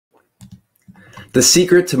The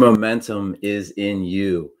secret to momentum is in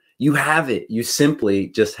you. You have it. You simply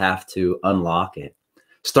just have to unlock it.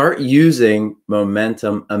 Start using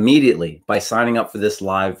momentum immediately by signing up for this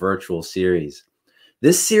live virtual series.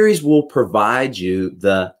 This series will provide you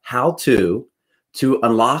the how-to to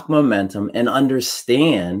unlock momentum and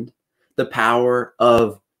understand the power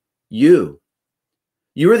of you.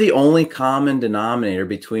 You are the only common denominator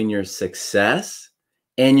between your success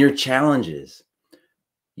and your challenges.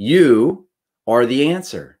 You are the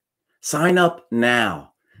answer. Sign up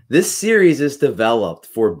now. This series is developed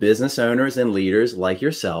for business owners and leaders like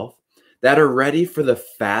yourself that are ready for the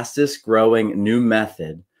fastest growing new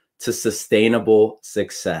method to sustainable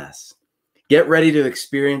success. Get ready to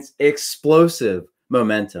experience explosive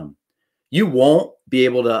momentum. You won't be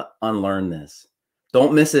able to unlearn this.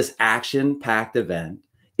 Don't miss this action-packed event.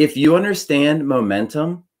 If you understand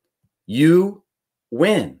momentum, you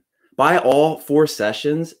win. Buy all 4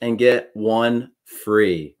 sessions and get 1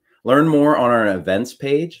 free. Learn more on our events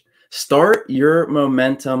page. Start your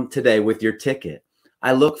momentum today with your ticket.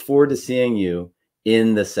 I look forward to seeing you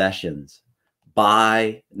in the sessions.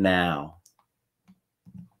 Buy now.